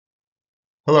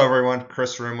Hello, everyone.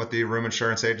 Chris Ruhm with the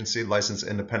Ruhm-Insurance Agency, licensed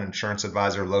independent insurance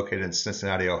advisor located in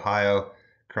Cincinnati, Ohio.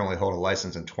 Currently hold a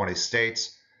license in 20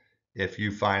 states. If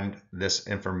you find this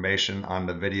information on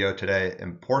the video today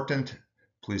important,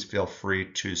 please feel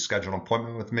free to schedule an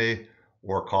appointment with me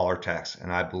or call or text.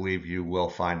 And I believe you will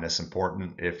find this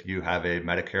important if you have a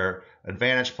Medicare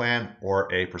Advantage plan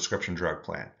or a prescription drug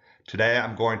plan. Today,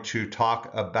 I'm going to talk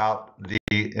about the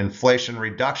Inflation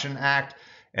Reduction Act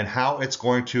and how it's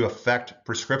going to affect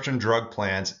prescription drug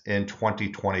plans in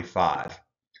 2025.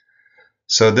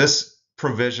 So this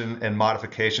provision and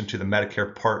modification to the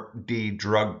Medicare Part D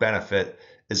drug benefit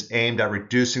is aimed at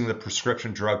reducing the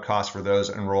prescription drug costs for those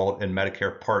enrolled in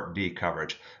Medicare Part D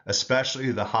coverage,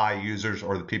 especially the high users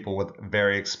or the people with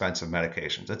very expensive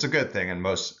medications. It's a good thing in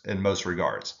most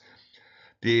regards.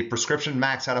 The prescription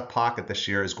max out of pocket this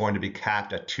year is going to be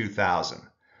capped at $2,000.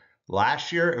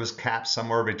 Last year, it was capped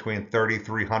somewhere between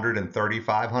 $3,300 and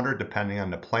 $3,500, depending on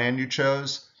the plan you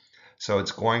chose. So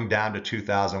it's going down to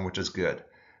 $2,000, which is good.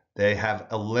 They have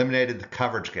eliminated the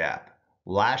coverage gap.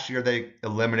 Last year, they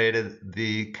eliminated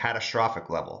the catastrophic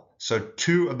level. So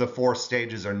 2 of the 4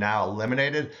 stages are now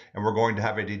eliminated, and we're going to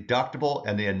have a deductible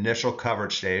and the initial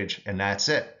coverage stage, and that's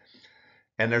it.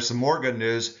 And there's some more good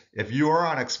news. If you are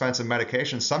on expensive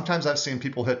medication, sometimes I've seen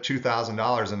people hit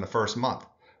 $2,000 in the first month.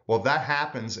 Well, if that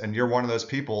happens and you're one of those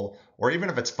people, or even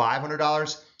if it's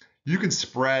 $500, you can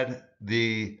spread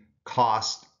the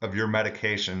cost of your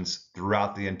medications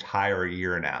throughout the entire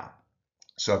year now.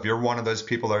 So if you're one of those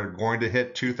people that are going to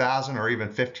hit 2,000 or even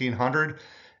 1,500,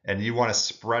 and you want to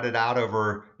spread it out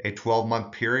over a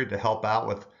 12-month period to help out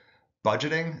with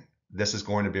budgeting, this is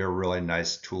going to be a really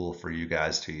nice tool for you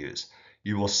guys to use.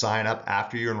 You will sign up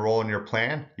after you enroll in your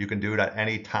plan. You can do it at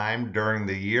any time during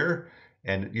the year.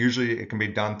 And usually it can be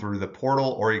done through the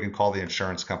portal, or you can call the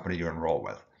insurance company you enroll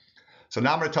with. So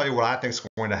now I'm going to tell you what I think is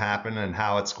going to happen and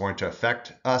how it's going to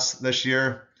affect us this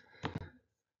year.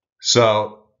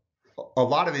 So a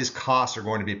lot of these costs are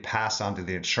going to be passed on to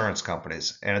the insurance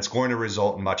companies, and it's going to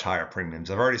result in much higher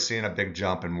premiums. I've already seen a big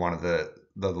jump in one of the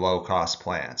low cost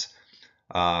plans.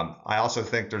 I also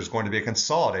think there's going to be a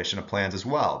consolidation of plans as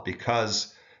well,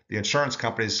 because the insurance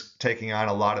company's taking on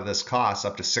a lot of this cost,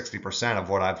 up to 60% of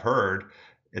what I've heard.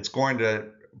 It's going to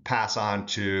pass on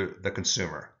to the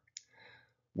consumer.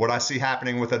 What I see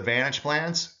happening with Advantage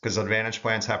plans, because Advantage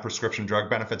plans have prescription drug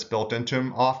benefits built into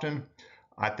them often,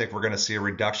 I think we're going to see a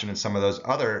reduction in some of those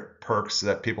other perks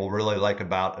that people really like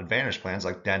about Advantage plans,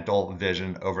 like dental,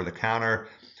 vision, over the counter.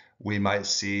 We might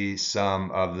see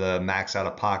some of the max out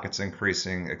of pockets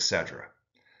increasing, etc.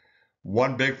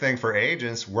 One big thing for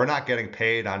agents, we're not getting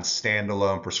paid on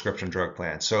standalone prescription drug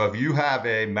plans. So if you have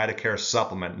a Medicare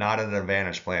Supplement, not an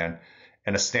Advantage plan,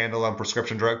 and a standalone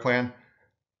prescription drug plan,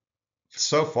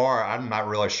 so far, I'm not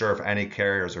really sure if any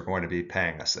carriers are going to be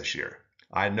paying us this year.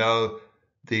 I know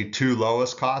the 2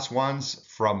 lowest cost ones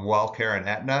from WellCare and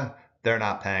Aetna, they're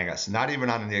not paying us, not even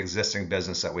on the existing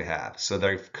business that we have. So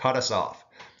they've cut us off.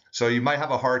 So you might have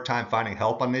a hard time finding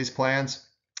help on these plans,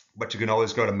 but you can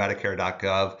always go to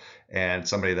Medicare.gov and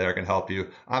somebody there can help you.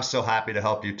 I'm still happy to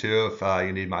help you too. If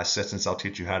you need my assistance, I'll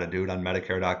teach you how to do it on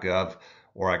Medicare.gov,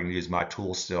 or I can use my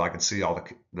tools still. I can see all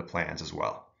the plans as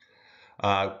well.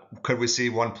 Could we see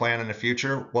one plan in the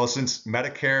future? Well, since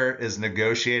Medicare is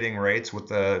negotiating rates with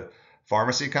the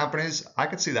pharmacy companies, I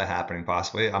could see that happening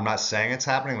possibly. I'm not saying it's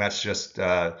happening. That's just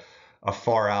a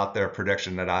far out there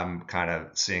prediction that I'm kind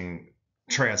of seeing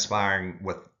transpiring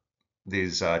with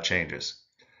these changes.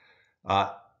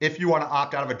 If you want to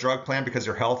opt out of a drug plan because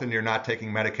you're healthy and you're not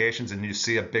taking medications and you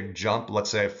see a big jump,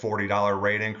 let's say a $40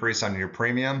 rate increase on your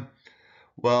premium,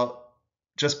 well,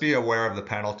 just be aware of the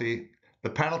penalty.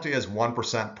 The penalty is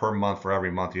 1% per month for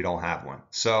every month you don't have one.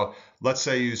 So let's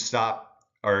say you stop,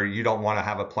 or you don't want to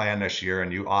have a plan this year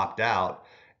and you opt out,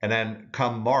 and then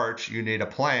come March, you need a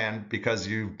plan because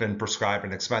you've been prescribed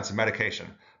an expensive medication.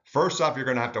 First off, you're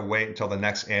going to have to wait until the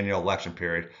next annual election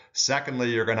period. Secondly,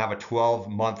 you're going to have a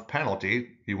 12-month penalty.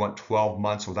 You went 12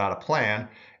 months without a plan,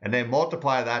 and they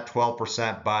multiply that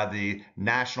 12% by the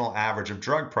national average of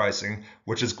drug pricing,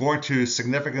 which is going to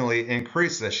significantly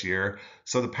increase this year.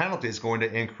 So the penalty is going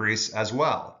to increase as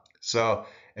well. So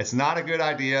it's not a good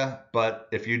idea, but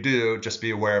if you do, just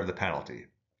be aware of the penalty.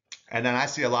 And then I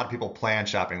see a lot of people plan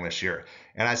shopping this year,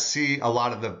 and I see a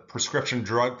lot of the prescription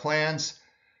drug plans.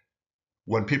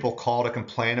 When people call to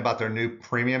complain about their new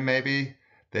premium, maybe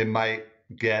they might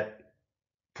get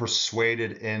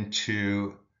persuaded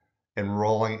into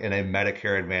enrolling in a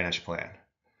Medicare Advantage plan.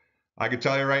 I can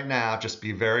tell you right now, just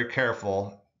be very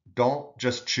careful. Don't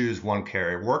just choose one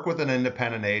carrier. Work with an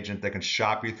independent agent that can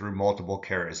shop you through multiple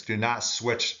carriers. Do not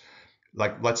switch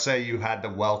Like, let's say you had the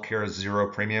WellCare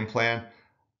Zero Premium plan.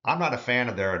 I'm not a fan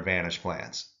of their Advantage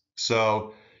plans.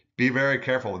 So be very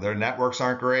careful. Their networks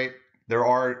aren't great. There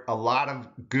are a lot of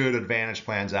good Advantage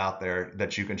plans out there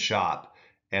that you can shop,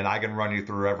 and I can run you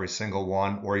through every single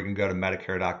one, or you can go to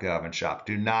Medicare.gov and shop.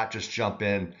 Do not just jump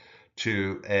in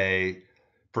to a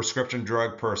prescription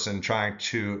drug person trying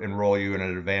to enroll you in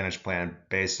an Advantage plan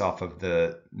based off of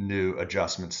the new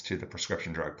adjustments to the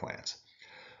prescription drug plans.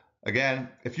 Again,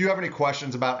 if you have any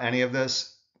questions about any of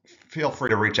this, feel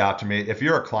free to reach out to me. If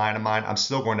you're a client of mine, I'm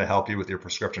still going to help you with your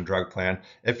prescription drug plan.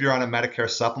 If you're on a Medicare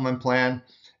supplement plan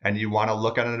and you want to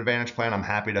look at an Advantage plan, I'm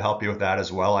happy to help you with that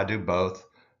as well. I do both.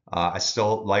 I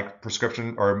still like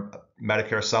prescription or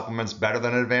Medicare supplements better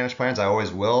than Advantage plans. I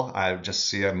always will. I just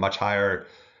see a much higher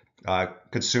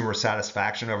consumer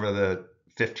satisfaction over the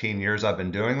 15 years I've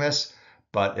been doing this.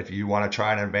 But if you want to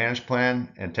try an Advantage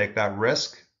plan and take that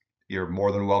risk, you're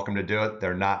more than welcome to do it.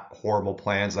 They're not horrible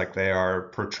plans like they are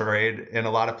portrayed in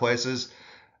a lot of places.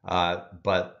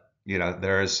 But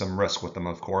there is some risk with them,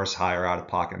 of course, higher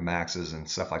out-of-pocket maxes and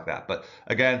stuff like that. But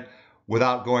again,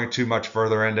 without going too much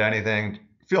further into anything,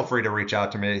 feel free to reach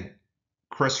out to me,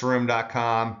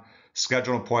 chrisruhm.com,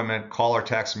 schedule an appointment, call or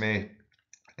text me,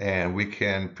 and we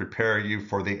can prepare you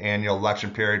for the annual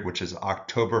election period, which is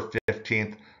October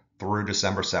 15th through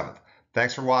December 7th.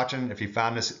 Thanks for watching. If you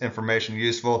found this information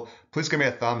useful, please give me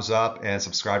a thumbs up and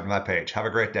subscribe to my page. Have a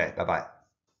great day. Bye-bye.